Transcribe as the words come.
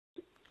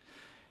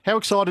How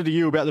excited are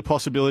you about the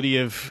possibility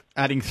of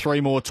adding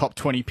 3 more top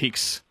 20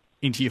 picks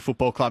into your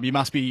football club? You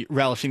must be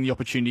relishing the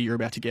opportunity you're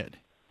about to get.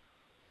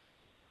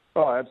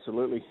 Oh,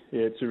 absolutely.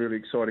 Yeah, it's a really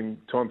exciting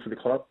time for the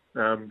club.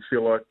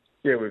 Feel like,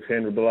 we've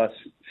handled the last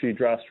few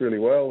drafts really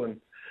well,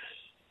 and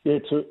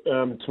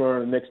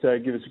tomorrow and the next day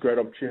give us a great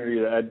opportunity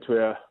to add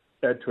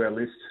to our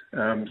list.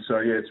 It's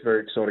a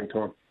very exciting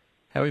time.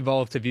 How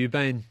involved have you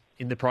been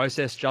in the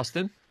process,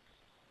 Justin?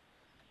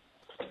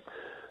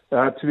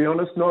 To be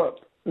honest,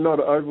 not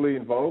overly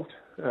involved.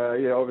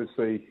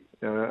 Obviously,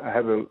 I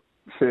have a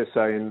fair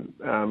say in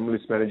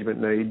list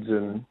management needs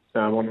and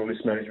on the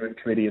list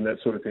management committee and that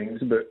sort of thing.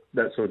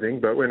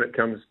 But when it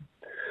comes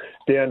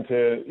down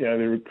to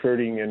the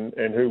recruiting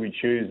and who we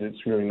choose,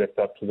 it's really left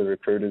up to the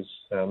recruiters.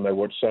 They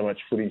watch so much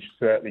footage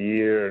throughout the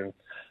year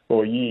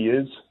or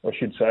years, I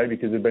should say,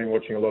 because they've been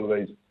watching a lot of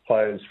these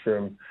players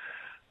from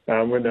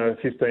when they were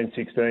 15,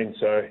 16.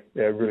 So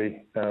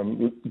really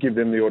give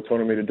them the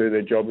autonomy to do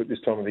their job at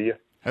this time of the year.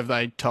 Have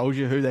they told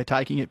you who they're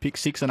taking at pick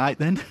 6 and 8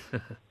 then?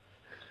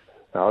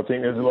 I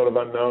think there's a lot of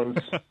unknowns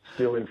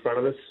still in front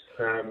of us.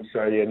 I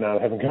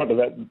haven't got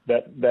to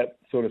that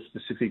sort of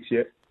specifics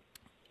yet.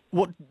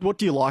 What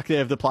do you like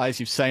there of the players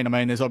you've seen? I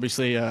mean, there's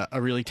obviously a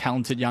really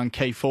talented young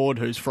key forward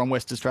who's from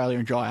West Australia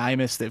and Jai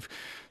Amos. There's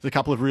a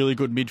couple of really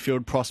good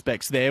midfield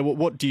prospects there.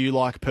 What do you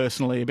like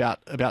personally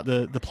about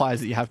the players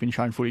that you have been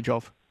shown footage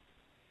of?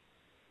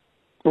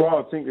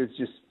 Well, I think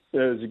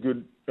there's a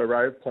good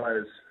array of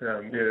players.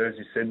 As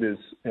you said, there's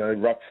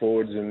ruck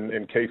forwards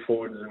and key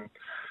forwards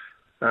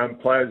and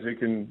players who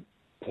can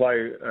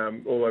play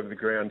all over the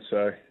ground.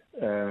 So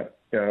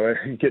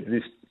you get to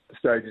this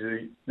stage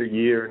of the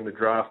year and the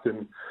draft,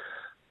 and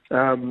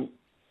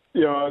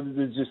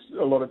there's just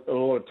a lot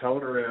of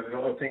talent around. And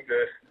I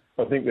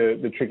think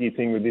the tricky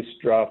thing with this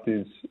draft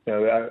is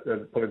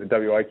probably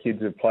the WA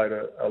kids have played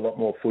a lot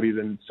more footy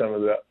than some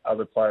of the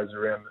other players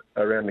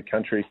around the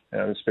country,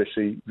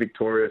 especially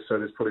Victoria. So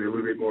there's probably a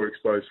little bit more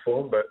exposed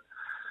form, but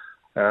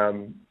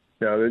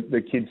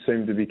the kids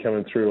seem to be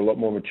coming through a lot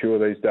more mature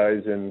these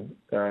days, and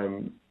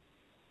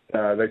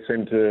they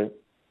seem to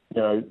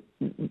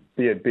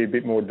be a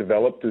bit more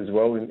developed as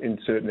well in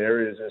certain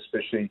areas, and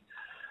especially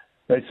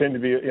they seem to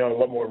be a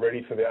lot more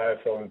ready for the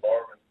AFL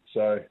environment.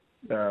 So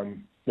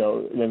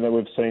then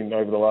we've seen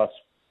over the last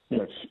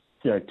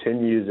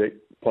 10 years that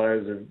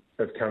players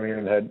have come in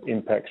and had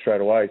impact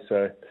straight away.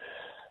 So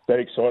that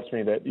excites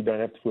me that you don't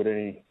have to put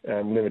any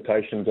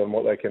limitations on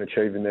what they can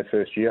achieve in their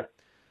first year.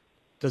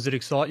 Does it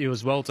excite you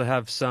as well to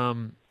have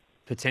some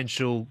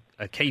potential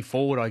a key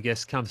forward, I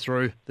guess, come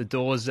through the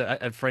doors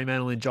at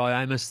Fremantle in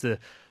Jai Amos?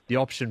 The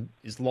option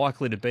is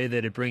likely to be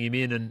there to bring him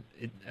in, and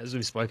as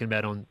we've spoken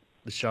about on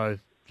the show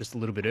just a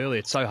little bit earlier,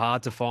 it's so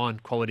hard to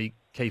find quality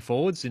key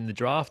forwards in the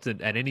draft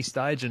at any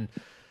stage, and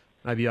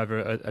maybe over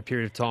a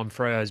period of time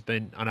Freo has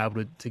been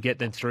unable to get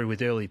them through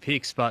with early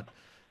picks, but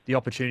the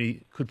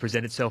opportunity could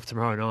present itself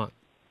tomorrow night.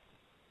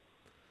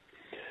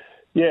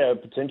 Yeah,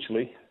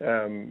 potentially.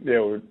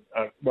 We're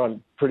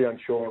pretty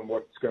unsure on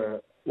what's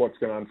going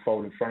to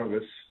unfold in front of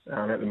us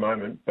at the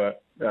moment.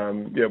 But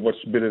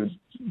watched a bit of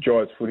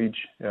Jai's footage.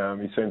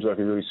 He seems like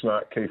a really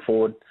smart key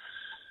forward.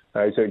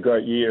 He's had a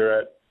great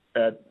year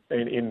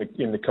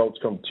in the Colts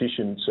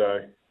competition. So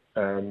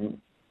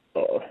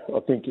I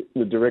think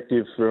the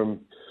directive from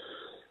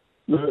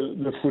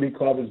the footy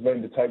club has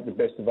been to take the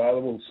best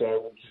available.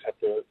 So we'll just have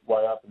to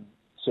weigh up and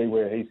see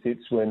where he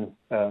sits when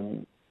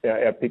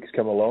our picks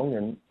come along.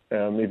 And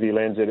if he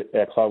lands at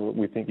our club,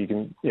 we think he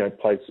can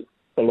play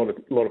a lot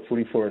of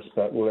footy for us,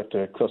 but we'll have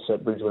to cross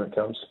that bridge when it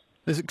comes.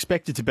 There's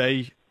expected to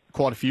be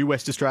quite a few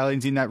West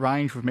Australians in that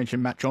range. We've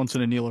mentioned Matt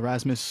Johnson and Neil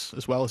Erasmus,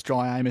 as well as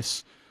Jai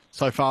Amos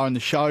so far in the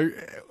show.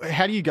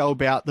 How do you go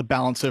about the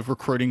balance of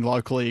recruiting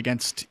locally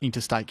against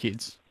interstate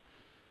kids?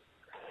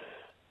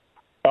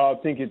 I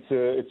think it's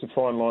a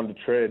fine line to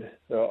tread.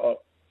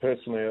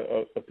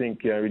 Personally, I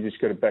think we just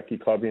got to back your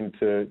club in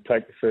to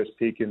take the first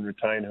pick and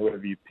retain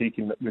whoever you pick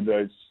with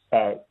those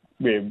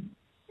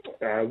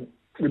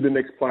with the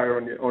next player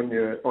on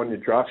your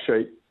draft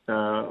sheet.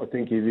 I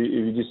think if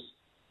you just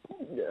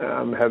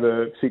have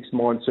a fixed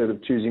mindset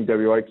of choosing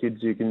WA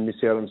kids, you can miss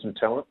out on some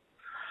talent.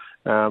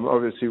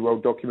 Obviously, well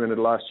documented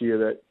last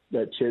year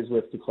that Ches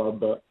left the club,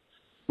 but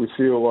we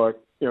feel like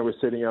we're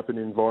setting up an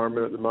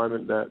environment at the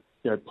moment that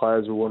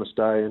players will want to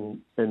stay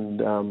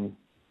and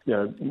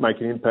make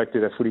an impact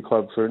at our footy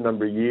club for a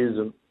number of years.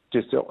 And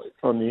just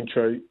on the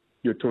intro,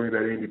 you're talking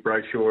about Andy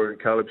Brayshaw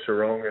and Caleb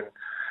Sarong and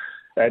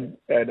add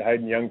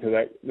Hayden Young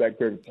to that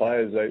group of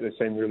players. They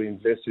seem really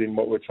invested in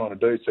what we're trying to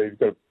do. So you've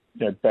got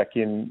to back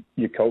in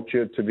your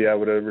culture to be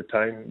able to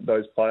retain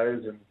those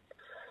players. And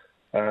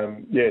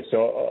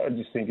so I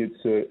just think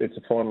it's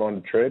a fine line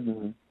to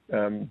tread,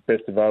 and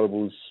best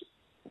available is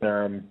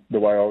the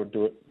way I would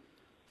do it.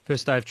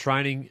 First day of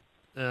training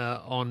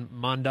on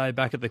Monday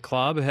back at the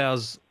club.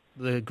 How's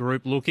the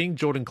group looking?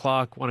 Jordan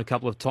Clark won a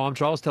couple of time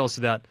trials. Tell us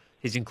about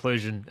his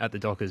inclusion at the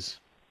Dockers.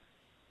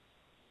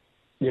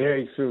 Yeah,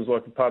 he feels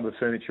like a part of the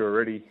furniture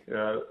already.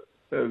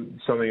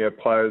 Something our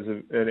players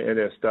and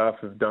our staff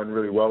have done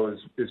really well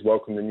is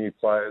welcome the new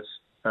players.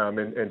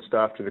 and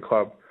staff to the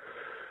club.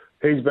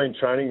 He's been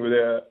training with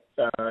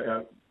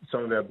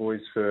some of our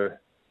boys for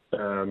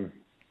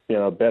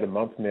about a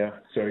month now,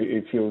 so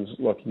it feels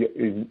like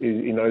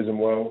he knows them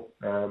well.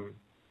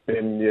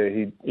 And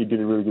he did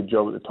a really good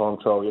job at the time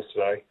trial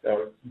yesterday.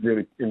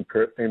 Really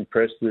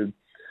impressed with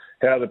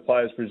how the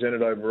players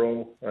presented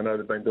overall. I know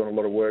they've been doing a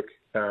lot of work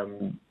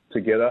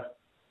together,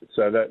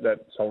 so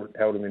that's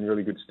held them in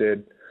really good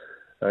stead.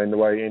 And the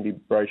way Andy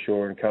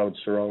Brayshaw and Carl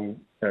Sarong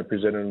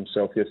presented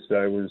himself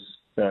yesterday was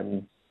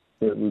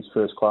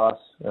first class.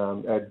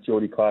 Add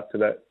Geordie Clark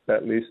to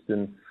that list,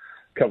 and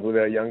a couple of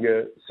our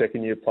younger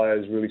second-year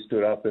players really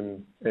stood up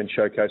and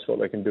showcased what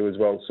they can do as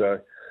well. So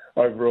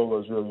overall, I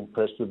was really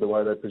impressed with the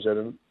way they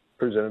presented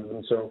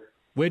themselves.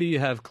 Where do you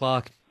have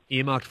Clark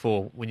earmarked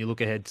for when you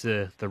look ahead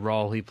to the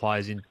role he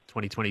plays in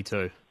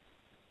 2022?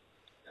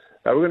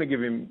 We're going to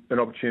give him an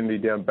opportunity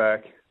down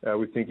back.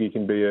 We think he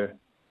can be a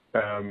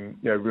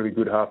really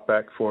good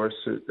half-back for us.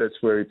 That's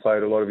where he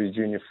played a lot of his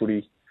junior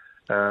footy.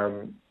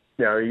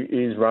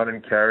 His run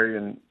and carry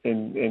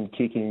and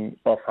kicking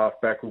off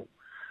half-back,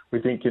 we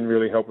think can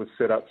really help us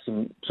set up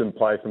some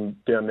play from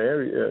down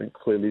there.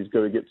 Clearly, he's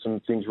got to get some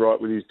things right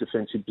with his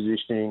defensive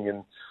positioning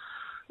and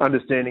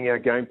understanding our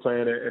game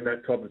plan and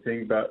that type of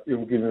thing, but it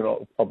will give him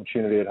an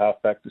opportunity at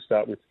half-back to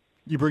start with.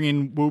 You bring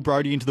in Will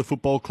Brodie into the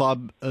football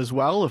club as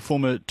well, a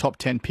former top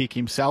 10 pick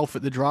himself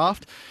at the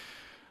draft.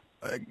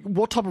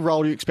 What type of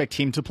role do you expect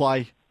him to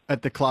play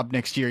at the club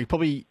next year? He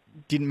probably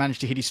didn't manage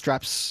to hit his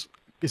straps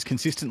as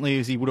consistently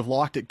as he would have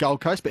liked at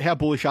Gold Coast, but how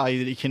bullish are you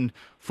that he can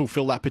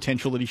fulfil that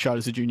potential that he showed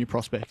as a junior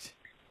prospect?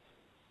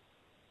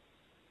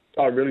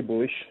 Oh, really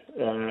bullish.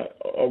 To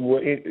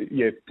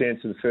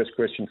answer the first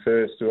question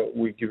first,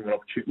 we'll give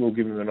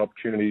him an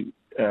opportunity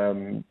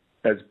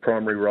as a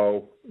primary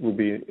role will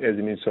be as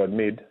an inside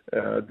mid.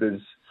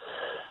 There's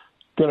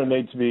going to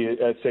need to be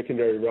a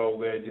secondary role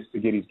there just to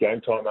get his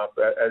game time up,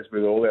 as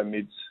with all our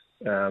mids.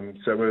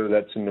 So whether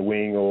that's in the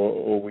wing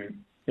or we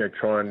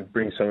try and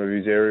bring some of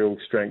his aerial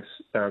strengths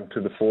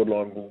to the forward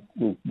line,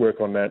 we'll work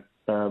on that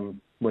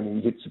when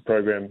he hits the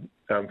program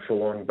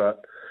full on.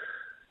 But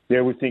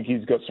we think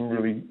he's got some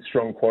really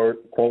strong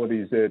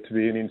qualities there to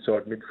be an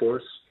inside mid for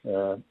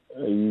us.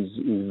 He's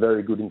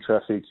very good in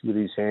traffic with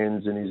his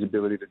hands and his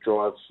ability to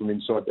drive from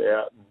inside to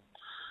out.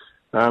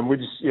 We're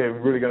just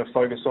really going to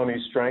focus on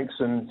his strengths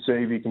and see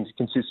if he can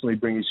consistently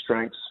bring his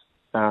strengths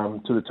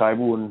to the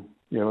table. And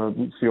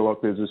we feel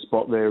like there's a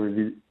spot there if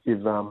he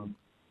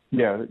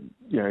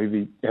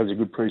has a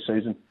good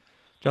pre-season.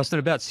 Justin,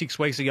 about 6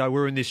 weeks ago, we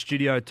were in this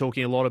studio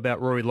talking a lot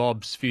about Rory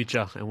Lobb's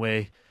future and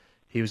where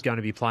he was going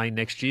to be playing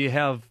next year.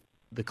 How have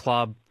the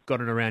club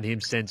gotten around him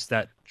since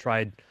that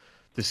trade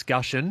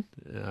discussion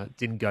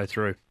didn't go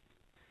through?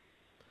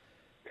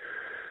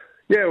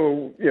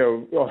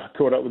 I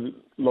caught up with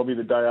Lobby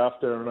the day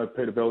after. I know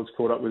Peter Bell's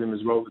caught up with him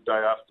as well the day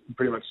after,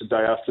 pretty much the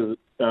day after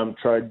the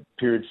trade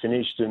period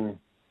finished, and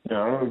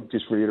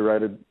just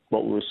reiterated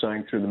what we were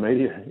saying through the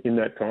media in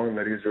that time,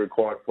 that he's a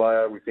required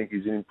player. We think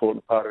he's an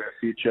important part of our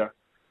future.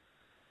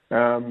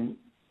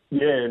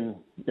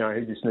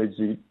 He just needs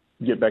to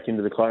get back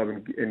into the club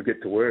and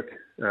get to work.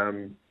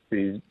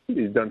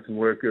 He's done some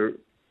work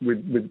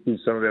with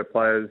some of our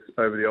players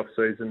over the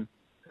off-season.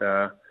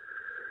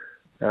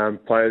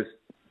 Players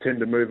tend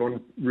to move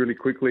on really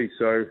quickly,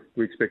 so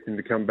we expect him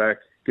to come back,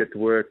 get to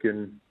work,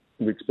 and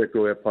we expect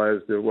all our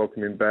players to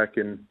welcome him back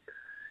and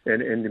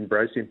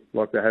embrace him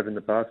like they have in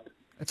the past.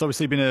 It's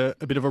obviously been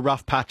a bit of a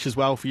rough patch as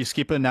well for your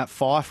skipper, Nat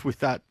Fyfe, with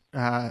that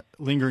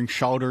lingering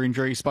shoulder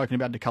injury. He's spoken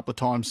about it a couple of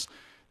times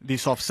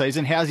this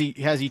off-season. How's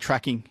he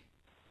tracking?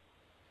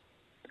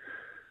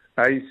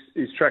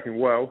 He's tracking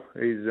well.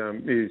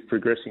 He's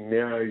progressing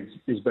now.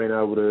 He's been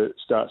able to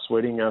start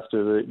sweating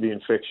after the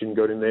infection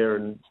got in there,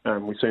 and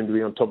we seem to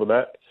be on top of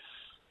that.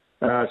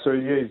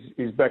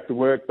 He's back to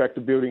work, back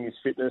to building his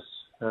fitness.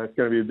 It's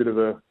going to be a bit of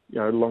a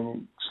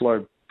long,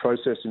 slow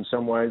process in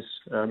some ways.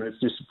 It's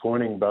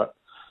disappointing, but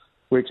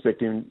we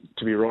expect him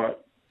to be right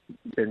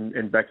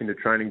and back into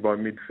training by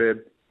mid-Feb,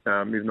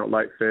 if not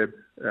late Feb.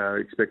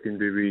 Expect him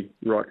to be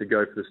right to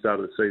go for the start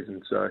of the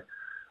season. So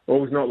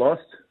all's not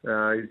lost.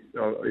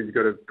 He's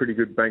got a pretty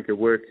good bank of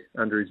work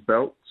under his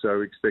belt, so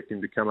we expect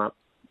him to come up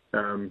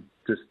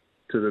just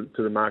to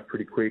the mark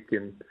pretty quick.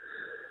 And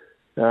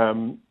so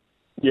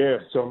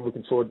I'm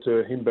looking forward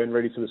to him being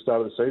ready for the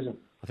start of the season.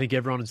 I think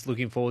everyone is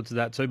looking forward to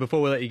that too. Before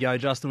we let you go,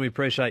 Justin, we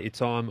appreciate your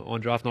time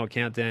on Draft Night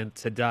Countdown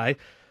today.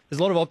 There's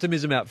a lot of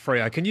optimism out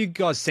Freo. Can you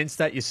guys sense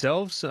that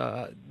yourselves?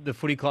 The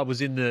footy club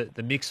was in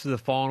the mix for the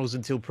finals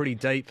until pretty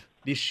deep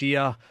this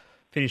year.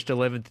 Finished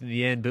 11th in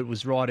the end, but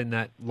was right in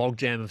that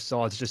logjam of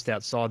sides just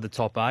outside the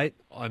top 8.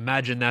 I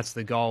imagine that's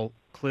the goal,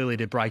 clearly,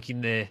 to break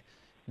in there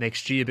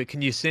next year. But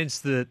can you sense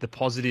the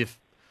positive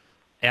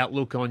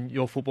outlook on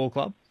your football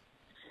club?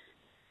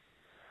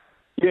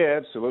 Yeah,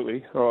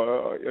 absolutely.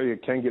 You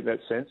can get that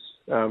sense.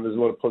 There's a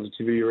lot of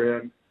positivity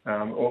around.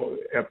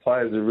 Our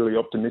players are really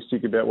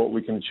optimistic about what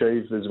we can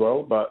achieve as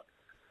well. But,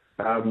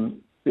 I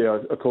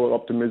call it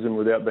optimism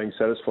without being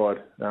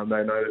satisfied. They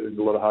know that there's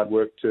a lot of hard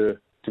work to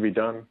to be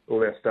done.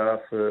 All our staff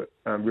are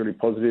really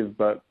positive,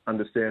 but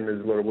understand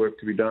there's a lot of work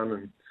to be done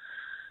and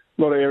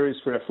a lot of areas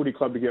for our footy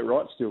club to get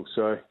right still.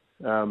 So,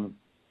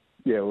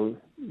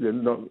 they're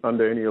not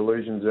under any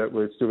illusions that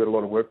we've still got a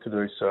lot of work to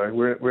do. So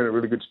we're in a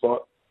really good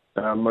spot.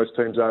 Most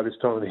teams are this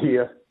time of the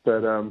year,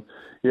 but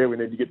we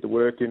need to get to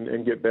work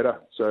and get better.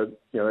 So,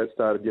 that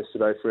started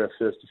yesterday for our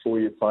first to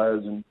 4-year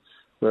players, and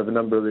we have a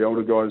number of the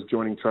older guys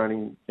joining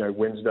training,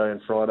 Wednesday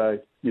and Friday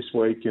this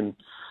week, and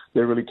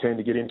they're really keen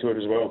to get into it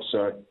as well.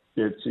 So,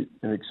 it's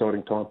an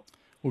exciting time.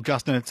 Well,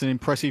 Justin, it's an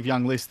impressive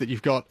young list that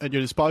you've got at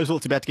your disposal.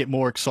 It's about to get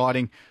more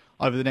exciting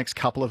over the next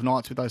couple of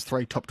nights with those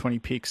 3 top 20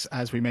 picks,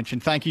 as we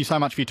mentioned. Thank you so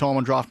much for your time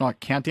on Draft Night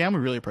Countdown. We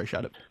really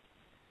appreciate it.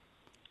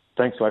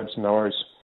 Thanks, lads. No worries.